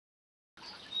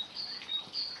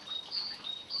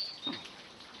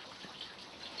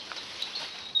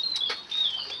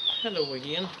Hello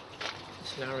again,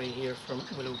 it's Larry here from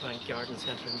Willowbank Garden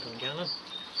Centre in Dungannon.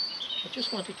 I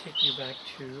just want to take you back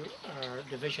to our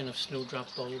division of snowdrop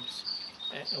bulbs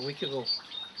a week ago,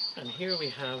 and here we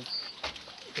have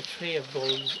the tray of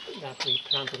bulbs that we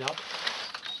planted up.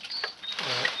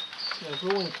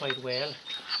 They're growing quite well.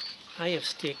 I have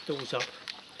staked those up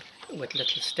with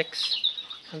little sticks,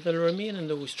 and they'll remain in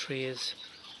those trays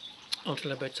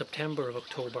until about September or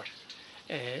October.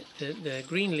 The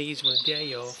green leaves will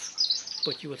die off,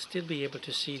 but you will still be able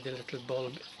to see the little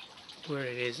bulb where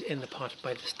it is in the pot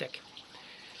by the stick.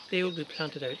 They will be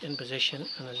planted out in position,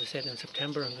 and as I said, in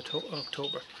September and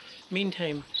October.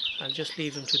 Meantime, I'll just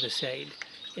leave them to the side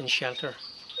in shelter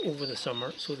over the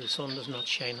summer so the sun does not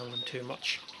shine on them too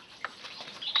much.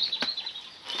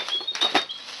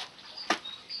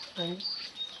 And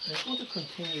I'm going to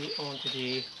continue on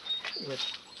today with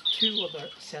two other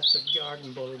sets of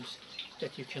garden bulbs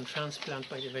that you can transplant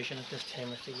by division at this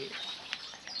time of the year.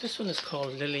 This one is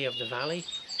called Lily of the Valley.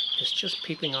 It's just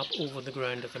peeping up over the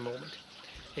ground at the moment.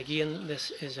 Again,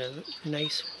 this is a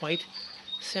nice white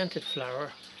scented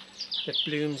flower that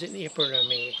blooms in April or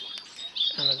May.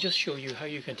 And I'll just show you how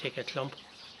you can take a clump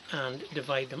and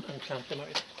divide them and plant them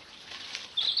out.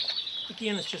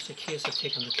 Again, it's just a case of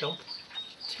taking the clump,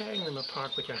 tearing them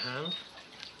apart with your hand.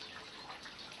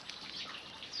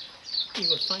 You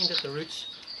will find that the roots,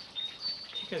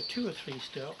 take out 2 or 3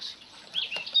 stalks,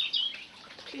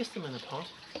 place them in a pot,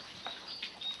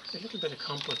 a little bit of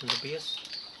compost in the base,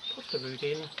 put the root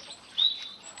in,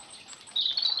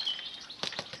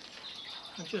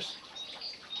 and just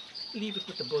leave it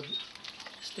with the bud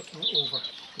sticking over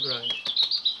the ground.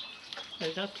 Now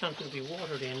that plant will be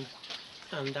watered in,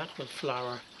 and that will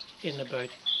flower in about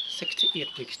 6 to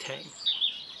 8 weeks time.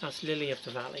 That's Lily of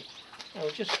the Valley. I'll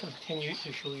just continue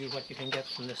to show you what you can get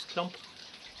from this clump.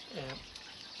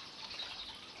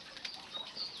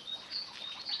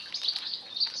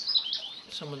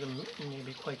 Some of them may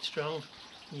be quite strong,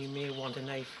 and you may want a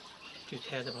knife to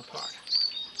tear them apart.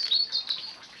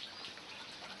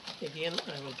 Again,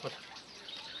 I will put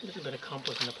a little bit of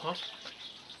compost in the pot,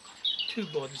 2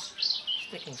 buds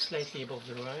sticking slightly above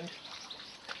the ground.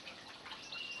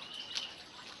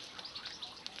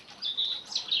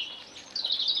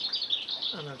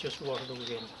 And I'll just water those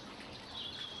in.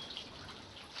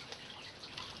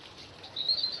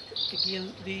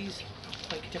 Again, these are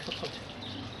quite difficult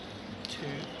to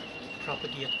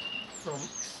propagate from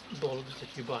bulbs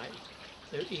that you buy.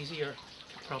 They're easier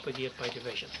to propagate by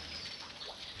division.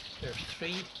 There's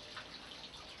 3,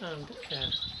 and you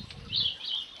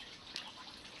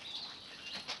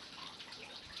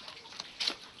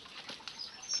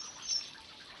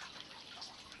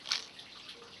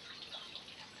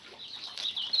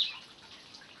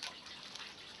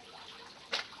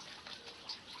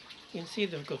can see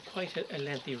they've got quite a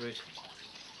lengthy root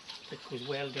that goes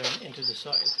well down into the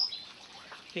soil.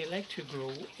 They like to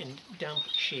grow in damp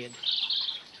shade.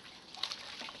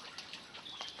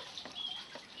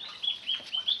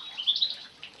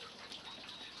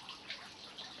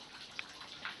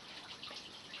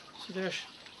 So there's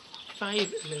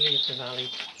 5 Lily of the Valley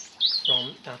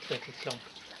from that little clump.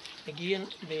 Again,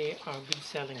 they are good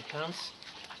selling plants.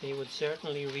 They would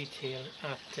certainly retail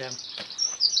at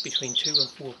between £2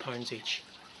 and £4 each,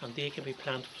 and they can be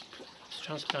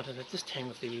transplanted at this time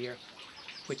of the year,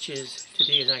 which is,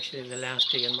 today is actually the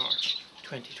last day in March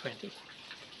 2020.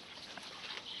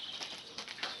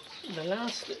 The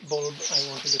last bulb I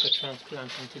want to look at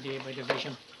transplanting today by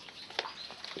division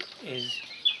is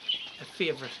a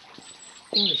favourite,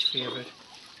 English favourite,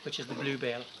 which is the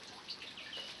bluebell.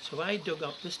 So I dug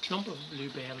up this clump of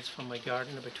bluebells from my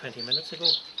garden about 20 minutes ago.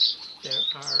 There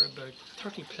are about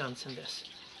 30 plants in this.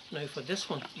 Now for this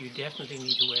one you definitely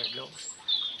need to wear gloves.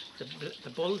 The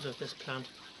bulbs of this plant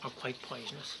are quite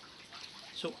poisonous.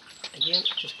 So again,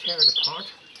 just tear it apart.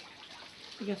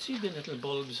 You can see the little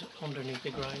bulbs underneath the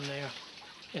ground there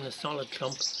in a solid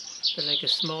clump. They're like a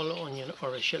small onion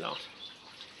or a shallot.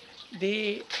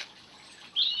 They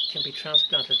can be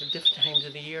transplanted at different times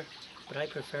of the year, but I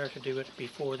prefer to do it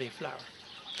before they flower.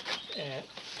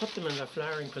 Put them in their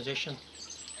flowering position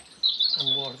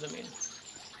and water them in.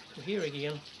 So here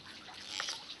again,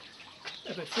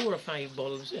 about 4 or 5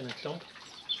 bulbs in a clump.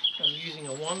 I'm using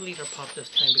a 1 litre pot this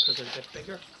time because they're a bit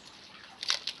bigger.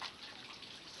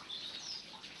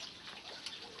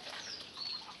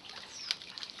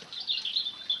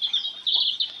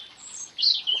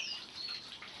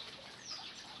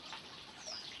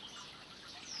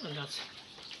 And that's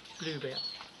bluebell.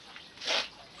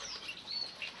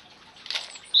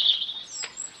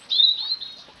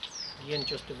 Again,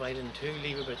 just divide in 2,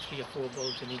 leave about 3 or 4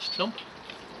 bulbs in each clump.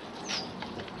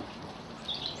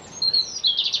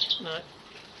 Now,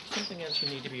 something else you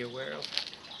need to be aware of.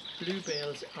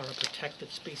 Bluebells are a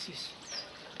protected species,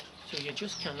 so you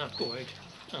just cannot go out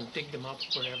and dig them up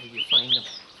wherever you find them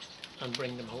and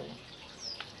bring them home.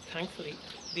 Thankfully,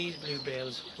 these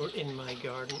bluebells were in my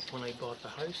garden when I bought the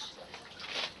house,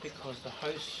 because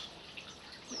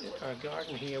our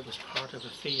garden here was part of a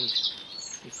field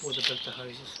before they built the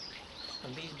houses,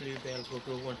 and these bluebells were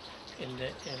growing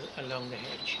along the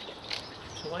hedge.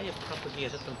 So I have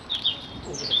propagated them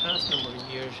over the past number of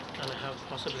years, and I have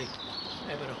possibly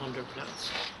about 100 plants.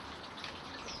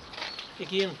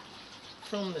 Again,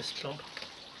 from this clump,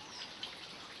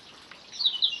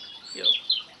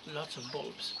 lots of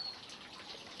bulbs.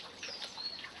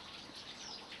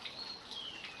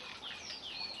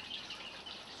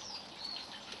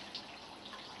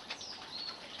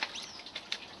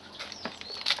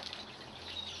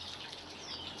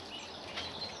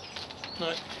 Now,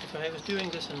 if I was doing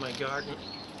this in my garden,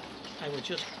 I would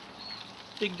just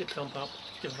dig the clump up,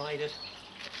 divide it,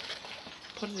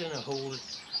 put it in a hole,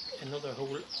 another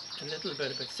hole, a little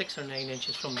bit, about 6 or 9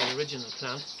 inches from the original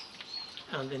plant,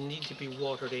 and they need to be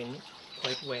watered in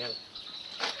quite well.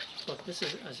 But this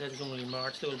is, as I said, it's only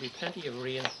March. There will be plenty of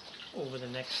rain over the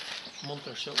next month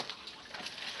or so.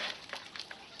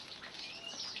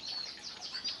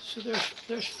 So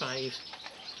there's 5,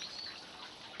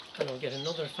 and I'll get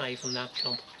another 5 from that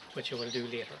clump, which I will do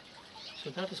later. So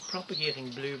that is propagating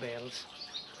bluebells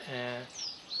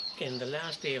in the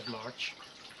last day of March.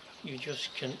 You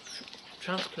just can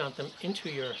transplant them into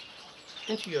your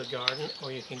garden,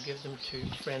 or you can give them to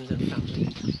friends and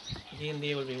family. Again,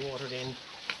 they will be watered in,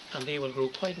 and they will grow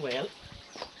quite well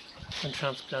when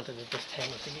transplanted at this time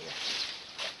of the year.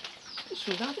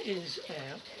 So that is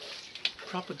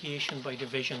propagation by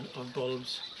division of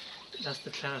bulbs. That's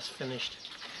the class finished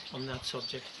on that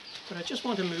subject. But I just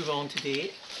want to move on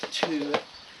today to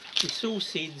we sowed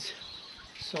seeds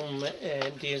some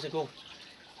days ago,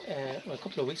 a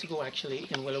couple of weeks ago actually,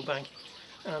 in Willowbank.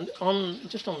 And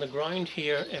just on the ground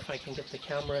here, if I can get the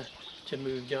camera to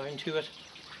move down to it,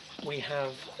 we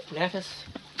have lettuce,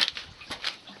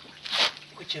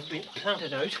 which have been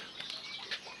planted out,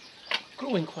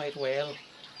 growing quite well,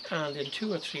 and in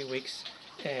 2 or 3 weeks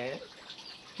they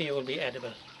will be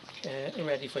edible,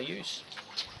 ready for use.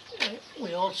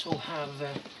 We also have,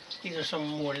 these are some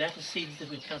more lettuce seeds that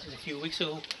we planted a few weeks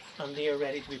ago, and they are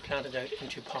ready to be planted out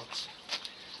into pots.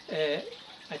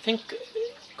 I think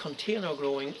container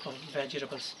growing of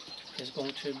vegetables is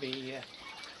going to be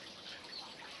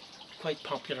quite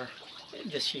popular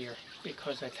this year,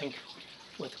 because I think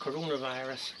with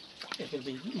coronavirus it will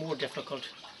be more difficult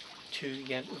to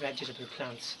get vegetable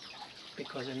plants,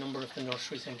 because a number of the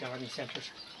nurseries and garden centres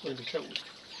will be closed.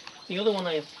 The other one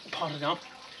I have potted up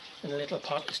in a little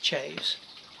pot is chives.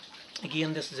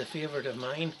 Again, this is a favourite of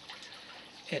mine.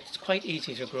 It's quite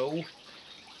easy to grow.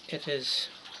 It is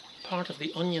part of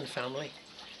the onion family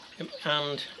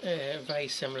and very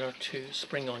similar to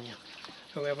spring onion.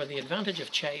 However, the advantage of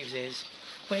chives is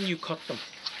when you cut them,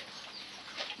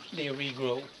 they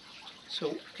regrow.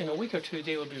 So in a week or 2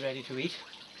 they will be ready to eat.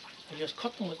 You just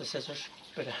cut them with the scissors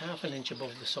about a ½ an inch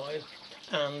above the soil,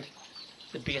 and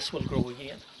the base will grow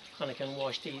again, and I can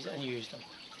wash these and use them.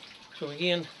 So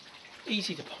again,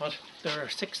 easy to pot. There are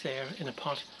 6 there in a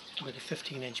pot, about a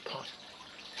 15-inch pot.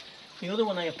 The other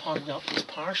one I have potted up is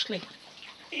parsley.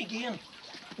 Again,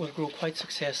 will grow quite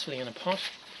successfully in a pot.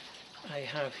 I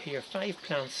have here 5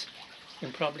 plants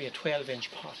in probably a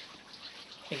 12-inch pot.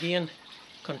 Again,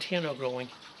 container growing,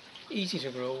 easy to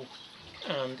grow,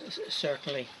 and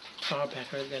certainly far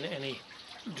better than any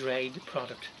dried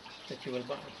product that you will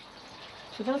buy.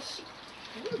 So that's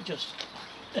just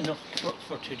enough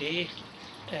for today.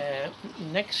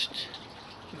 Next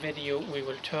video we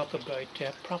will talk about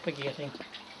propagating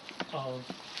of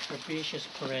herbaceous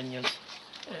perennials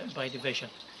by division,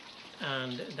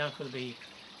 and that will be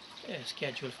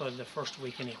scheduled for the first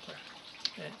week in April.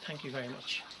 Thank you very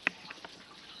much.